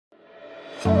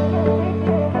You're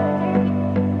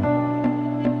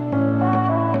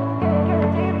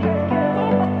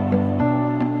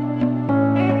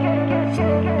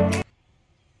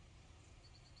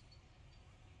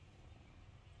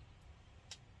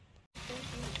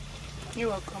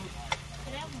welcome.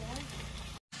 Can I have more?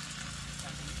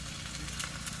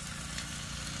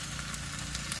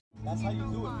 That's how you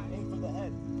do it. You aim for the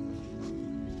head.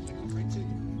 Right to you.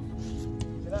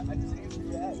 See that? I just aimed for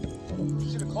your head.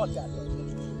 You should have caught that.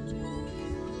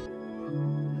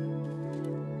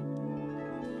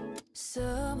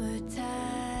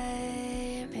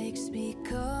 Summertime makes me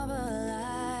come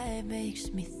alive, makes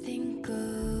me think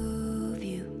of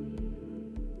you.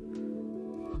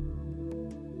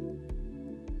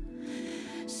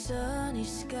 Sunny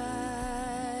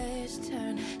skies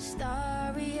turn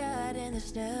starry-eyed in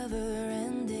this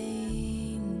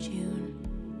never-ending June.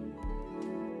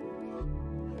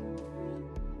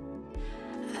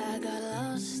 I got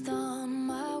lost on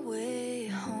my way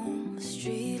home. The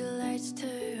street lights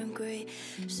turn gray,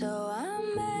 so I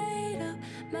made up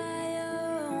my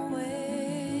own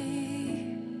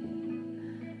way.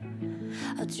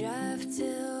 I'll drive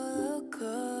till the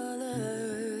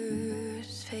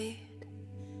colors fade.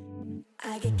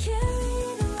 I get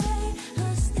carried away,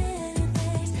 lost in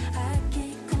things. I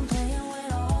can't complain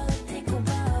when all I think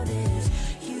about is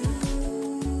you.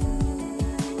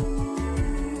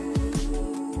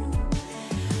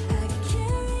 I get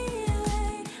carried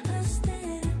away, lost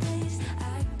in things. I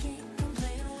can't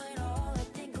complain when all I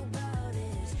think about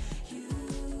is you.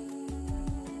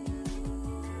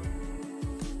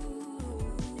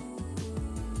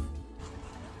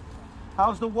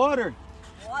 How's the water?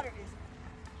 Water is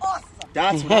awesome.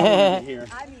 That's what I wanted to hear.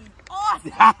 I mean,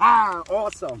 awesome.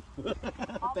 Awesome.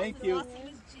 Thank you. Awesome as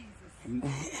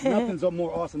Jesus. Nothing's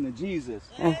more awesome than Jesus.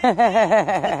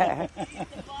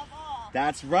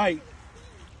 That's right.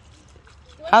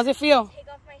 How's it feel? Take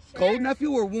off my shirt. Cold,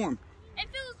 nephew, or warm? It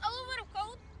feels a little bit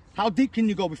cold. How deep can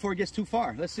you go before it gets too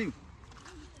far? Let's see.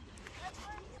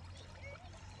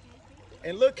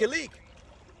 And look, Kalik,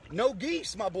 no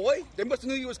geese, my boy. They must have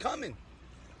knew you was coming.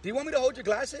 Do you want me to hold your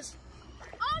glasses?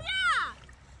 Oh yeah!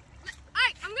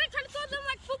 Alright, I'm gonna try to throw them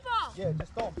like football. Yeah,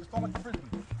 just throw them like a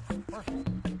frisbee. Perfect.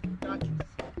 Got you.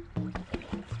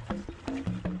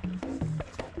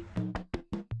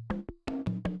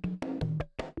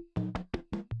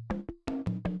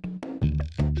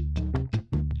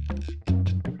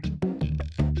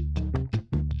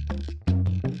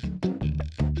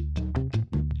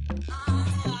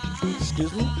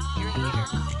 Excuse me?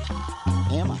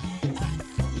 Am I? You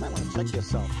might want to check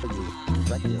yourself.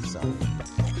 Check yourself.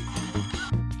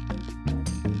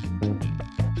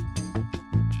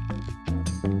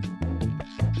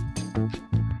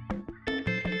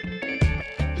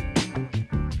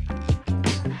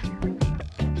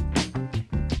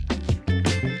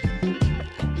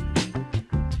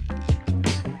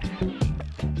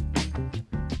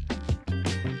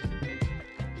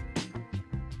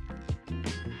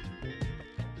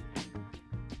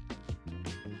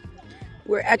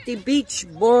 We're at the beach,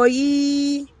 boy.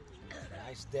 Nice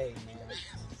day,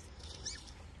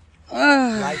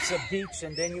 man. Life's a beach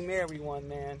and then you marry one,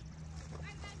 man.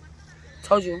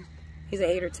 Told you, he's a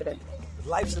hater today.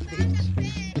 Life's a beach.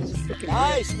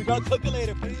 Nice. We got a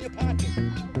calculator. Put it in your pocket.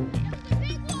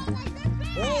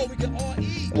 Oh, we can all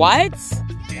eat. What?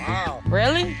 Wow.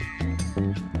 Really?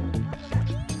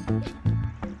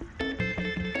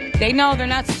 They know they're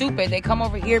not stupid. They come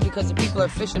over here because the people are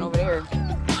fishing over there.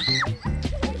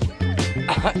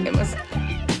 It was.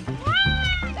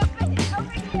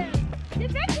 The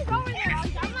fish is over there.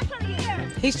 I'm not trying to get there.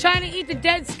 He's trying to eat the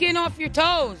dead skin off your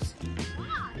toes.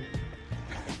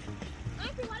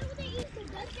 Auntie, why would they eat the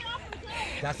dead skin off my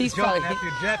toes? That's He's a joke, probably-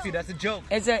 nephew. That's a joke.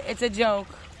 It's a joke.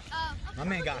 My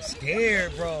man got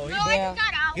scared, bro. No, I just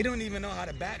got out. He don't even know how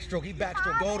to backstroke. He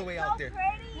backstroked all the way out there.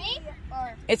 Me?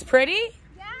 Or It's pretty?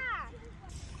 yeah.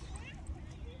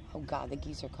 Oh God, the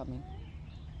geese are coming.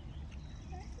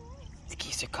 The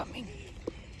geese are coming.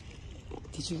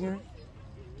 Did you hear it?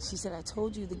 She said, I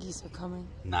told you the geese are coming.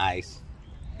 Nice.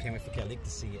 Can't wait for Kalik to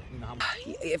see it. You know how much.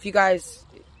 If you guys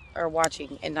are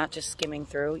watching and not just skimming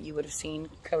through, you would have seen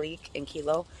Kalik and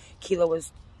Kilo. Kilo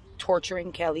was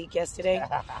torturing Kalik yesterday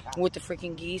with the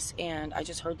freaking geese, and I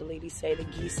just heard the lady say the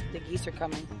geese are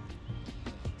coming.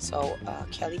 So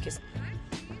Kalik is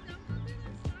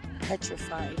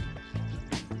petrified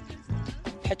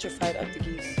of the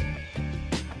geese.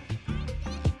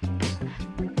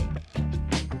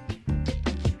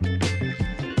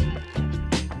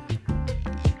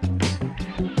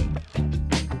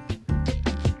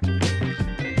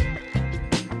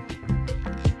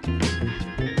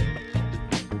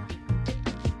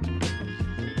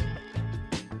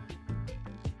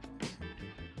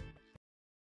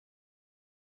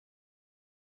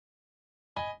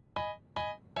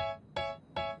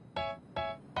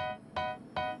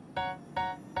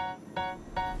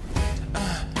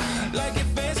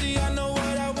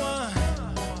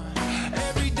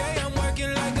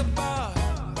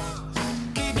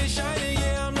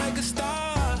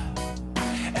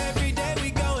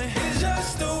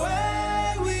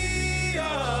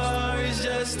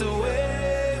 just the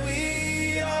way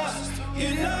we are.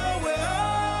 You know we're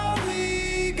all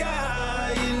we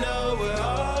got. You know we're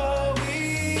all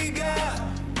we got.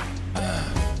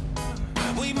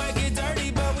 We might get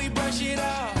dirty, but we brush it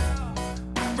off.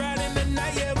 Right in the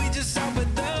night, yeah, we just out for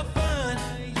the fun.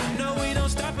 No, we don't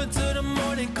stop until the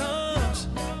morning comes.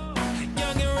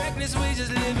 Young and reckless, we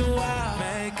just living wild.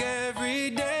 Make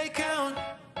every day count,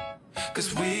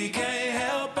 'cause we can't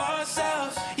help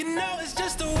ourselves. You know it's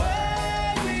just the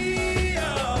way we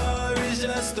are. It's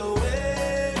just the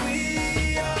way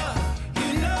we are.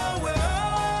 You know we're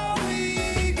all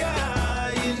we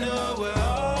got. You know we're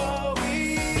all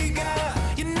we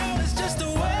got. You know it's just the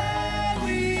way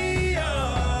we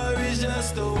are. It's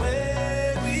just the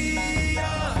way we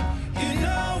are. You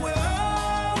know we're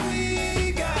all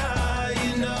we got.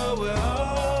 You know we're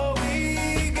all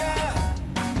we got.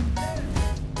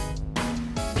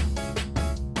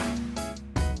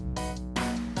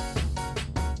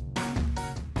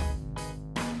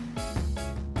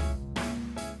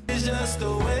 It's just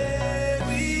the way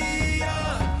we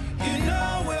are. You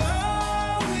know we're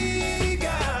all we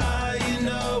got. You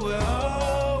know we're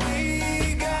all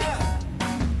we got.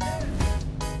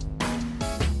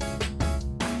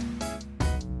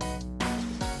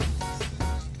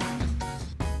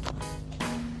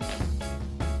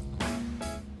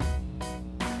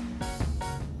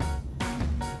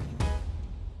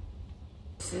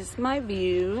 This is my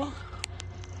view.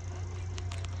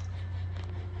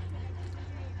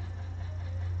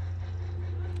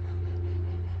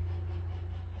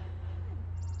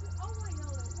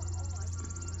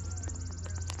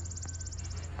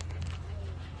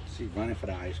 She's running for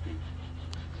the ice cream.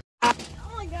 Oh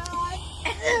my god.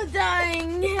 I'm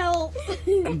dying. Help.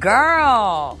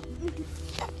 Girl.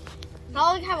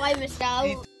 How long have I missed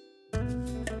out?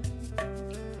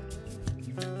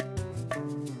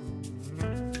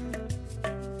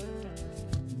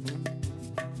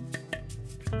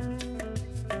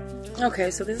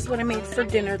 Okay, so this is what I made for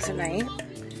dinner tonight.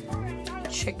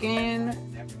 Chicken,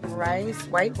 rice,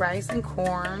 white rice, and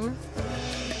corn.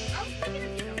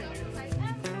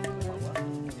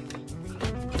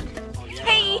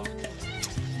 Hey.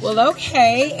 Well,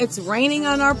 okay, it's raining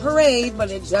on our parade,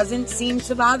 but it doesn't seem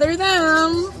to bother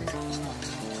them.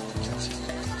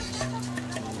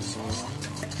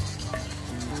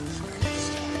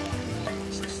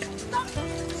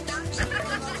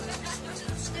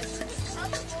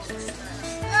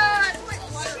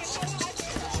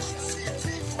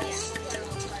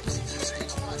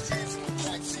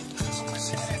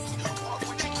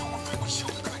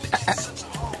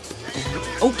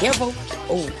 Oh, careful.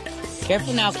 Oh,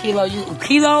 careful now, Kilo.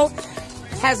 Kilo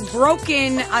has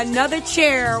broken another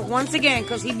chair once again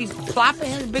because he be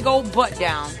plopping his big old butt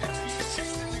down.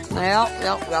 Well.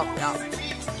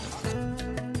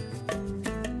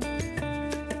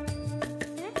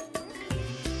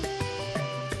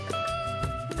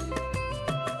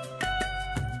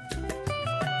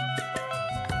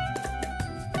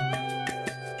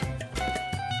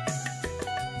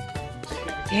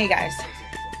 Hey guys,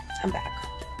 I'm back.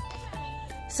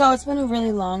 So it's been a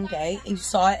really long day. You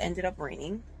saw it ended up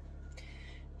raining.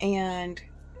 And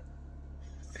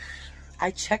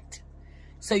I checked,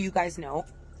 so you guys know,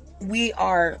 we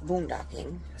are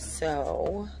boondocking.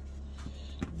 So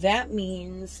that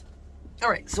means, all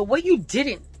right, so what you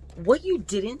didn't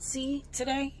see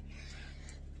today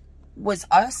was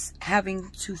us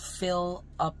having to fill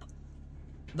up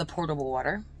the potable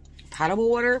water.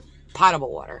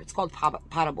 It's called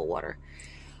potable water.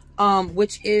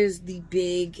 Which is the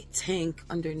big tank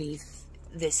underneath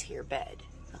this here bed,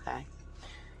 okay?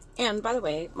 And by the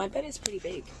way, my bed is pretty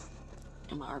big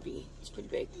in my RV. It's pretty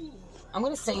big. I'm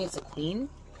gonna say it's a queen,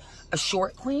 a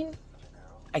short queen,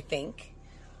 I think.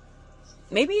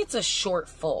 Maybe it's a short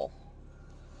full.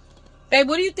 Babe,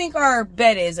 what do you think our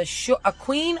bed is? A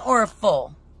queen or a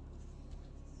full?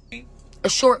 A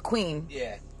short queen.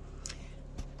 Yeah.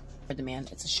 For the man,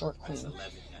 it's a short queen.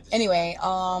 Anyway,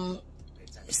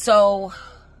 so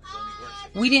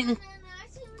we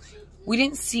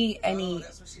didn't see any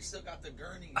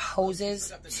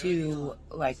hoses to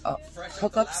like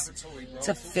hookups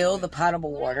to fill the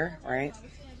potable water, right?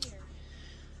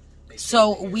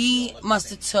 So we must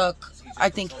have took, I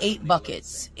think, 8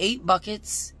 buckets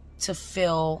to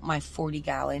fill my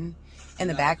 40-gallon in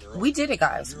the back. We did it,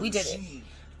 guys. We did it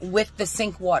with the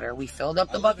sink water. We filled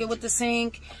up the bucket with the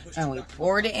sink and we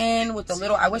poured it in with the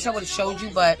little, I wish I would have showed you,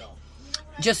 but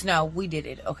just know we did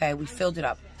it, okay? We filled it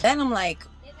up. Then I'm like,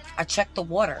 I checked the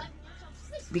water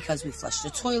because we flushed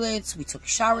the toilets. We took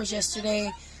showers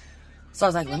yesterday. So I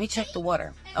was like, let me check the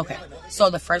water. Okay, so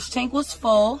the fresh tank was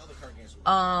full.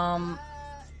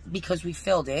 because we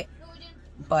filled it.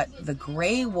 But the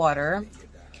gray water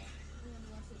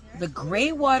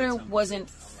wasn't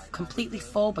completely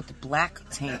full, but the black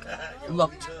tank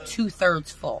looked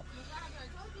 2/3 full.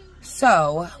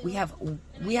 So we have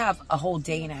a whole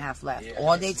day and a half left,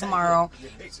 all day tomorrow,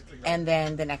 and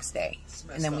then the next day,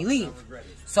 and then we leave.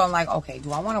 So I'm like, okay,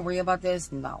 do I want to worry about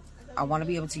this? No. I want to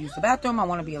be able to use the bathroom. I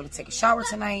want to be able to take a shower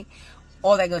tonight,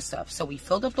 all that good stuff. So we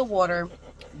filled up the water.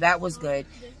 That was good.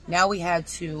 Now we had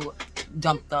to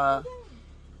dump the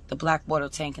black water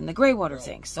tank and the gray water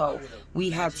tank. So we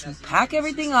had to pack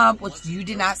everything up, which you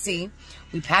did not see.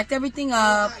 We packed everything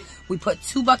up. We put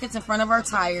 2 buckets in front of our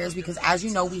tires because, as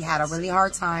you know, we had a really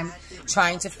hard time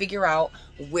trying to figure out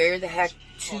where the heck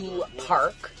to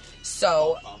park.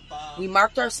 So we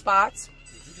marked our spots.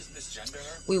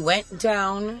 We went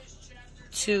down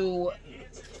to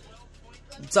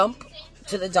dump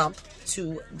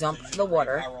the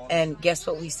water, and guess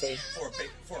what we see?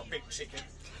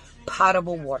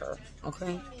 Potable water.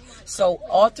 Okay, so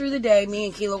all through the day, me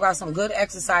and Kilo got some good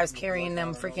exercise carrying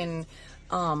them freaking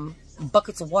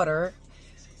buckets of water.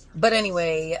 But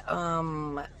anyway,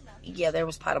 yeah, there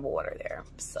was potable water there.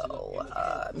 So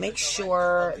make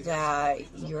sure that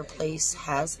your place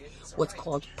has what's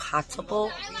called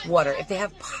potable water. If they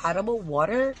have potable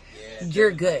water,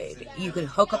 you're good. You can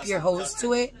hook up your hose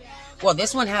to it. Well,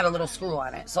 this one had a little screw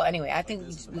on it. So anyway, I think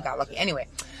we got lucky. Anyway,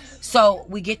 so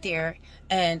we get there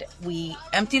and we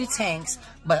empty the tanks,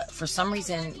 but for some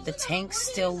reason the tanks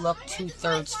still look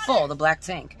 2/3 full, the black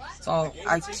tank. So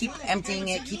I keep emptying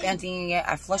it.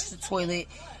 I flush the toilet,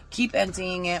 keep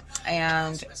emptying it,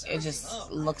 and it just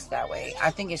looks that way.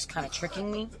 I think it's kind of tricking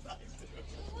me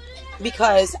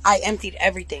because I emptied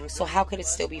everything. So how could it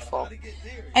still be full?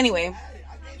 Anyway,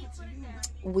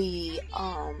 we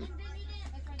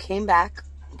came back.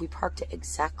 We parked it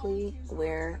exactly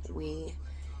where we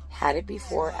had it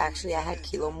before. Actually, I had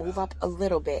Kilo move up a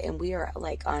little bit, and we are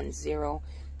like on 0,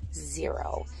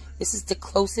 0. This is the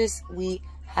closest we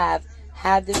have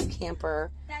had this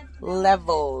camper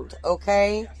leveled,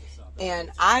 okay?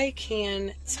 And I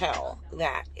can tell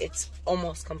that it's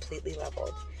almost completely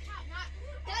leveled.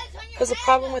 Because the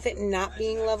problem with it not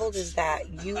being leveled is that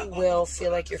you will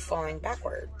feel like you're falling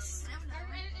backwards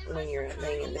when you're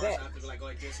laying in the bed.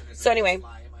 So anyway,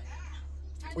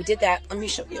 we did that. Let me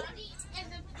show you.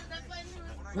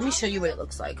 Let me show you what it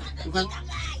looks like. Okay?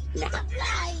 Now.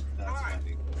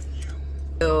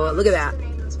 So look at that.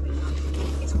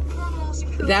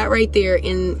 That right there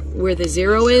in where the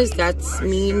 0 is, that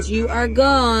means you are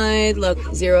good.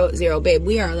 Look, 0, 0. Babe,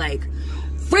 we are like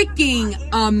freaking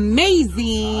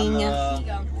amazing.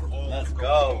 Let's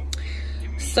go.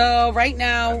 So right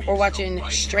now we're watching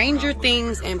Stranger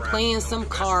Things and playing some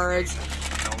cards.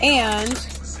 And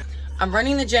I'm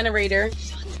running the generator.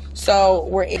 So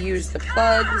we're able to use the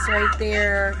plugs right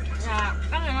there.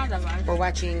 We're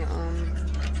watching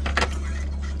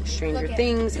Stranger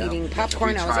Things, eating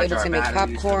popcorn. I was able to make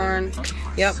popcorn.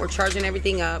 Yep, we're charging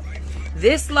everything up.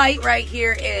 This light right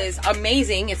here is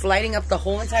amazing. It's lighting up the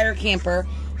whole entire camper,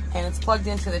 and it's plugged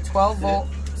into the 12-volt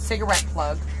cigarette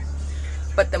plug.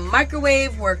 But the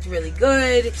microwave worked really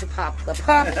good to pop the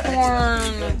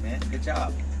popcorn. Good, man. Good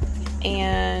job.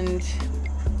 And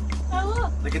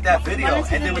look at that video.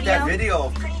 And then with that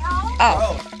video.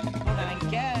 oh,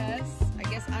 I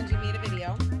guess Angie made a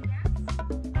video.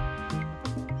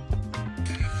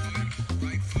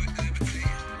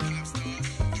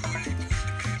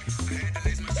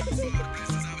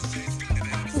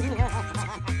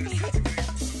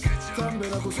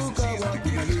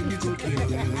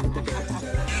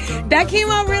 That came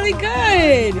out really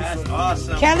good. That's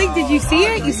awesome. Kelly, did you see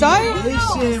it? You saw it?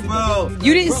 Listen, bro.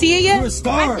 You didn't see it yet? You're a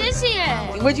star. I did see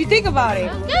it. What'd you think about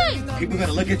it? Good. People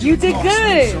gonna look at you. You did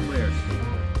good. Somewhere.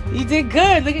 You did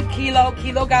good. Look at Kilo.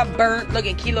 Kilo got burnt. Look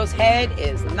at Kilo's head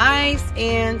is nice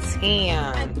and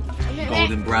tan.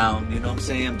 Golden brown. You know what I'm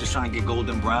saying? I'm just trying to get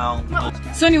golden brown.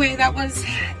 So anyway, that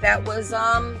was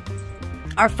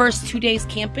our first 2 days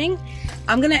camping.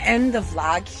 I'm gonna end the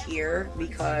vlog here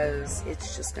because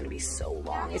it's just gonna be so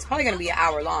long. It's probably gonna be an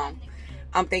hour long.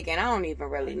 I'm thinking, I don't even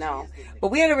really know. But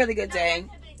we had a really good day.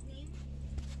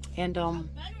 And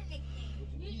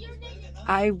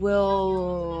I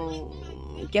will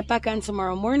get back on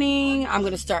tomorrow morning. I'm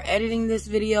gonna start editing this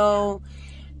video,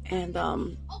 and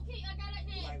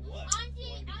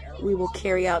we will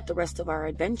carry out the rest of our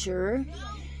adventure.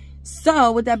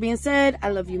 So with that being said, I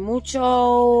love you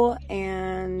mucho,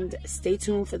 and stay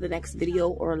tuned for the next video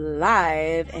or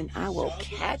live, and I will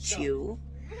catch you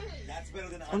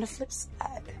on the flip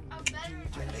side.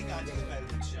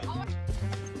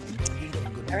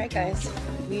 All right, guys,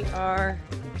 we are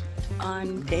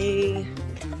on day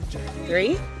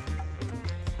 3.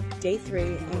 Day 3,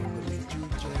 and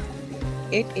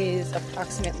it is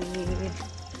approximately,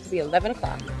 it'll be 11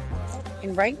 o'clock.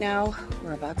 And right now,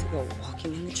 we're about to go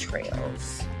walking in the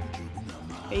trails.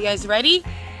 Are you guys ready?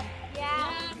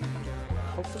 Yeah.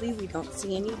 Hopefully we don't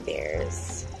see any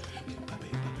bears.